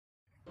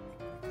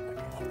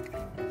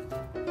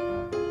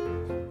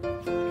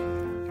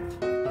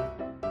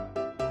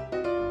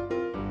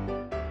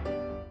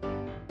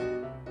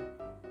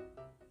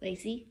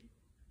Lacey.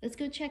 Let's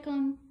go check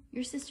on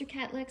your sister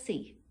cat,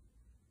 Lexi.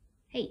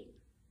 Hey,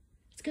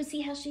 let's go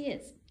see how she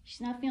is. She's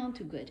not feeling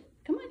too good.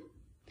 Come on.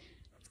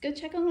 Let's go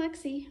check on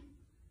Lexi.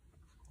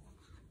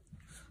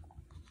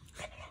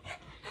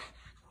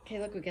 Okay,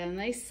 look, we got a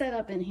nice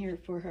setup in here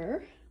for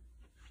her.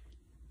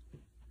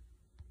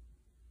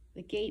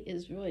 The gate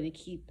is really to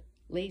keep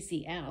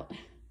Lacey out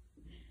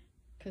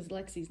because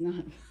Lexi's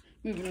not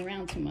moving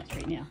around too much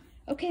right now.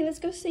 Okay, let's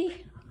go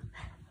see.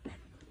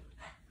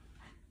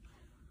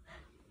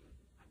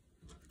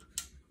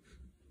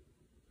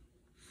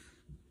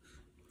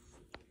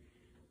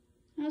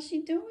 How's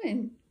she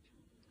doing?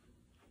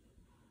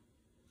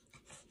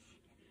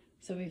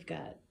 So we've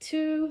got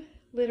 2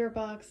 litter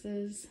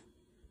boxes.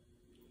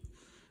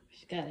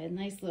 She's got a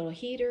nice little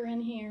heater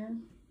in here,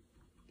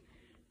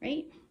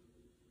 right?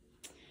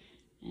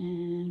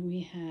 And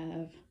we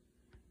have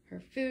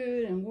her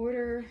food and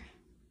water.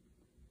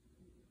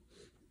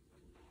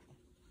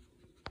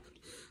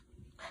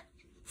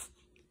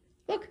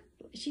 Look,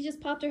 she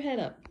just popped her head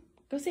up.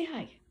 Go say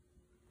hi.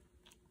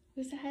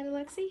 Go say hi to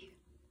Lexi.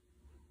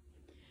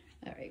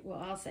 All right, well,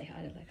 I'll say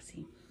hi to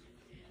Lexi.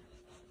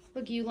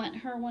 Look, you lent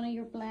her one of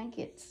your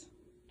blankets.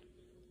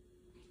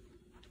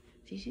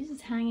 See, she's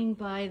just hanging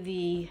by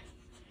the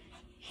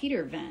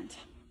heater vent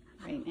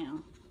right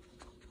now.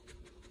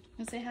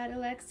 Go say hi to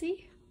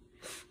Lexi.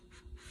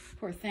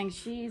 Poor thing,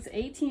 she's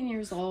 18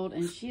 years old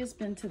and she has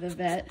been to the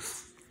vet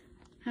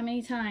how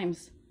many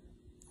times?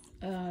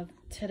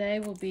 Today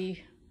will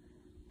be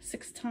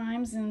 6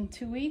 times in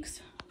 2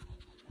 weeks.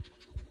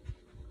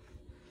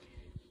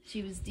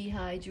 She was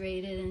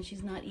dehydrated and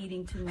she's not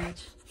eating too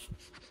much.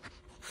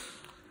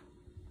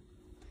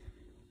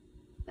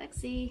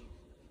 Lexi,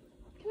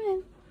 come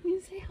in. You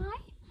say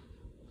hi?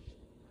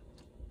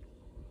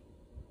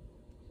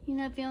 You're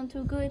not feeling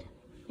too good?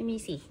 Let me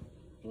see.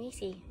 Let me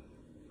see.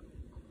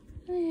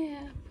 Oh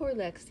yeah, poor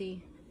Lexi.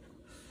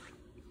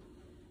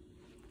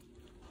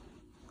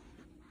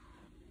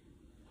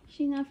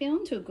 She's not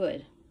feeling too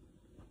good.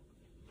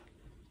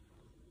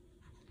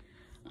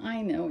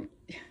 I know.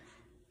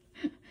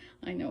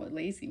 I know what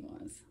Lacey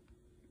wants.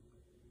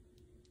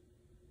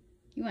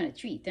 You want a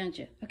treat, don't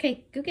you?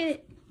 Okay, go get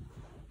it.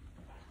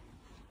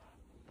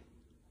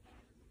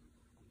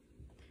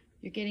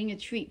 You're getting a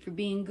treat for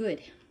being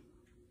good.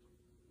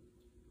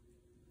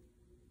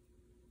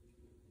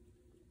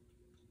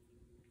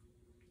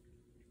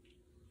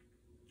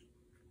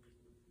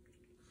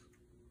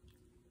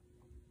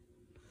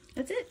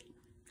 That's it.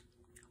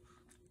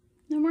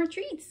 No more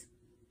treats.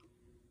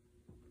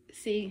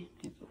 See,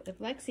 if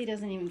Lexi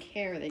doesn't even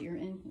care that you're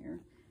in here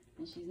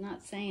and she's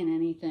not saying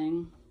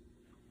anything,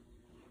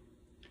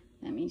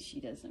 that means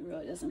she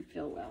really doesn't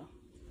feel well.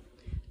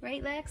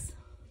 Right, Lex?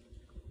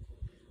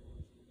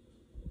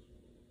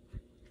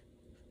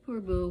 Poor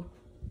Boo.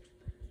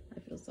 I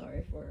feel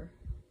sorry for her.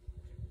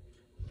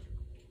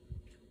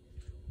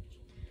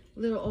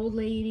 Little old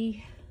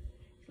lady.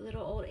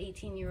 Little old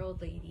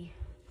 18-year-old lady.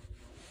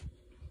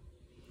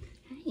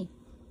 Hey.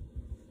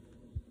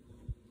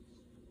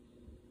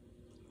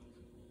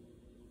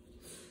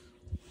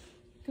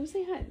 Go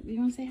say hi. You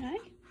want to say hi?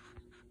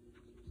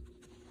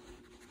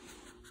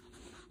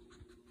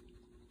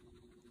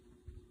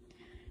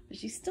 But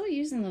she's still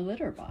using the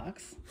litter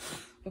box.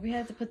 But we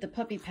had to put the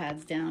puppy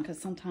pads down because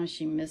sometimes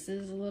she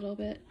misses a little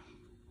bit.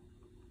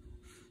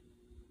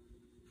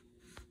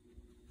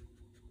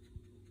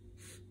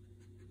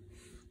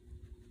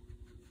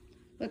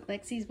 Look,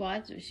 Lexi's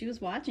watching. She was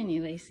watching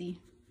you, Lacey.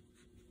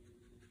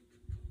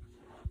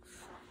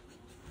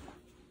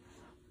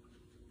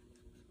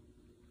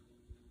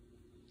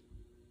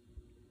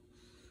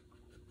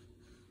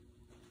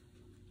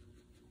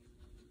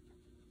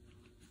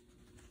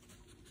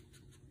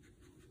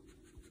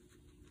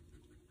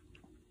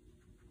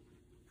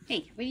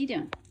 Hey, what are you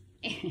doing?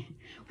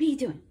 What are you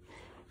doing?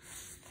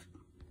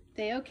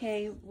 Say,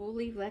 okay, we'll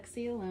leave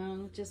Lexi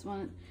alone. Just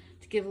want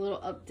to give a little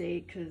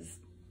update because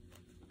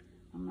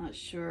I'm not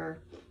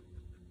sure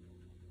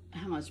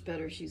how much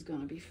better she's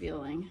going to be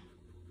feeling.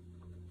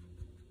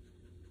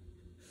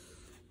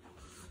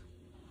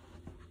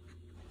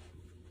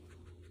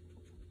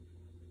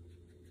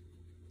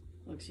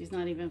 Look, she's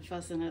not even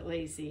fussing at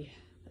Lacey.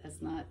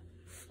 That's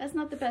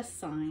not the best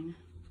sign.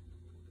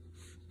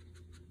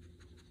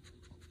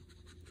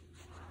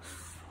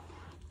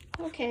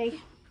 Okay,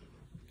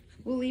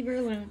 we'll leave her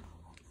alone.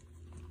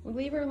 We'll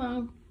leave her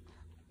alone.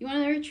 You want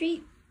another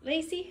treat,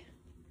 Lacey?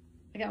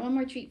 I got one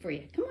more treat for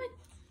you. Come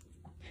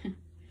on.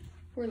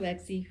 Poor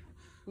Lexi.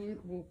 We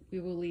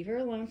will leave her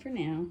alone for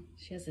now.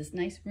 She has this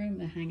nice room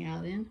to hang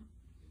out in.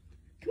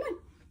 Come on.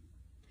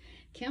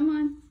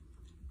 Come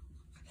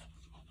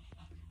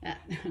on.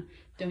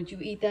 Don't you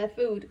eat that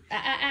food.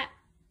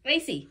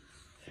 Lacey.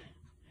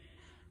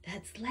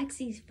 That's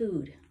Lexi's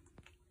food.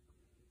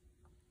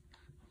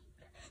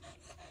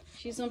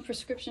 She's on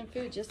prescription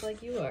food just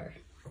like you are.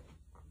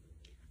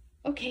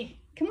 Okay,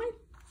 come on.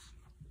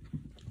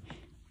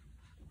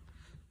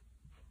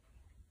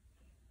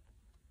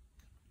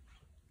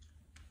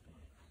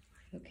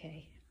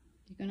 Okay,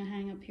 you're gonna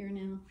hang up here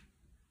now.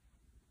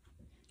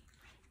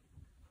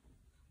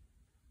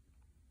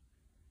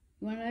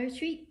 You want another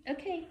treat?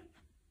 Okay.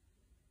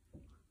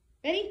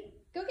 Ready?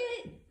 Go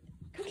get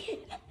it. Go get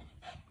it.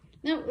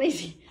 No,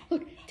 Lacey,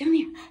 look, down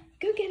there.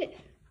 Go get it.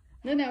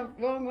 No, no,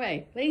 wrong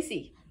way.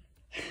 Lacey.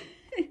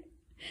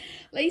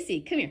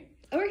 Lacey, come here.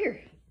 Over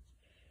here.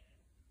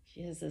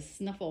 She has a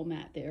snuffle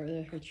mat there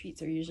that her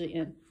treats are usually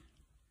in.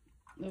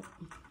 Nope.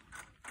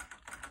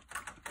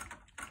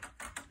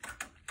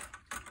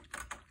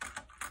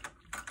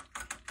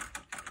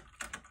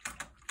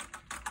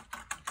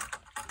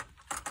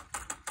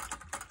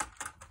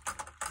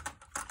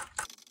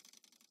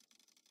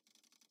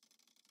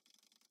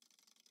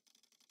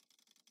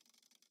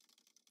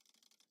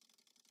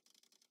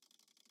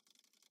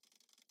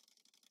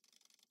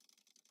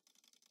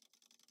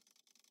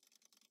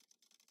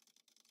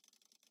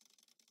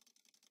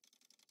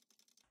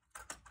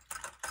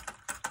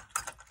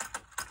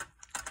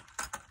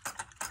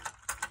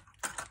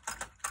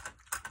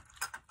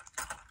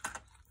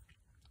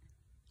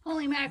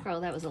 Holy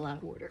mackerel, that was a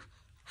loud order,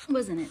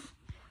 wasn't it?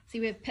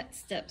 See, we have pet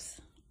steps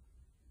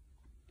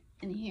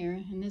in here,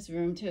 in this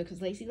room too,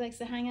 because Lacey likes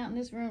to hang out in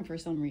this room for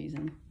some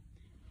reason.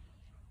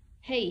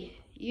 Hey,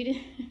 you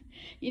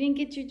didn't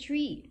get your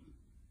treat.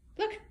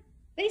 Look,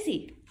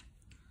 Lacey,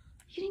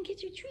 you didn't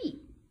get your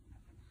treat.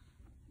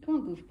 Come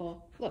on,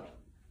 goofball. Look,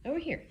 over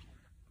here.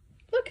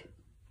 Look.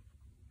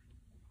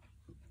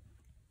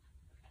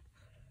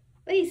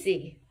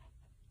 Lacey,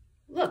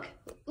 look,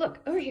 look,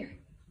 over here.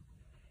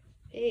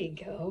 There you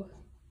go.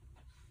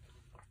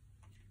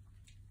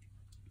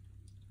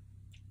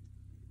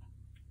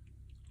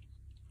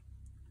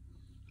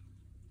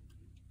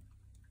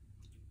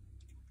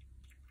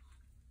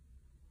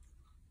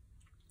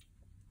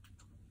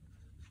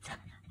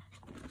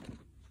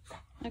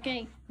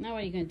 Okay, now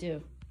what are you going to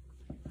do?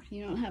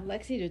 You don't have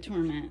Lexi to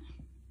torment.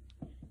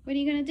 What are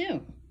you going to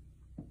do?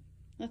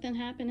 Nothing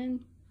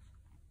happening?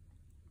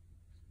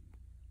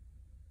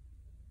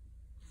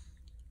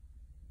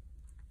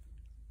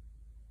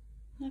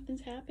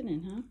 Nothing's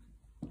happening,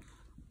 huh?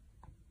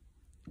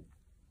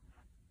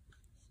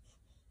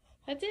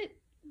 That's it.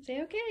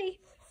 Say okay.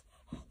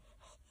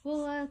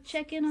 We'll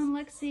check in on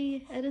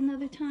Lexi at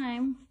another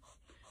time.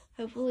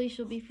 Hopefully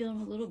she'll be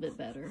feeling a little bit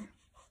better.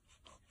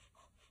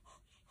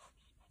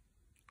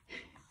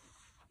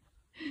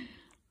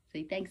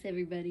 Say thanks,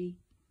 everybody.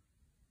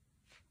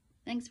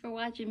 Thanks for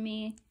watching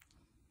me.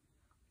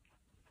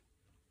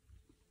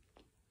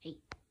 Hey.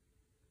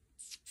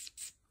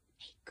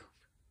 Hey, Goof.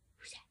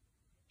 Who's that?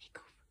 Hey,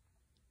 Goof.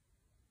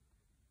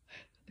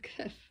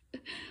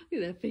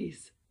 Look at that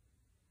face.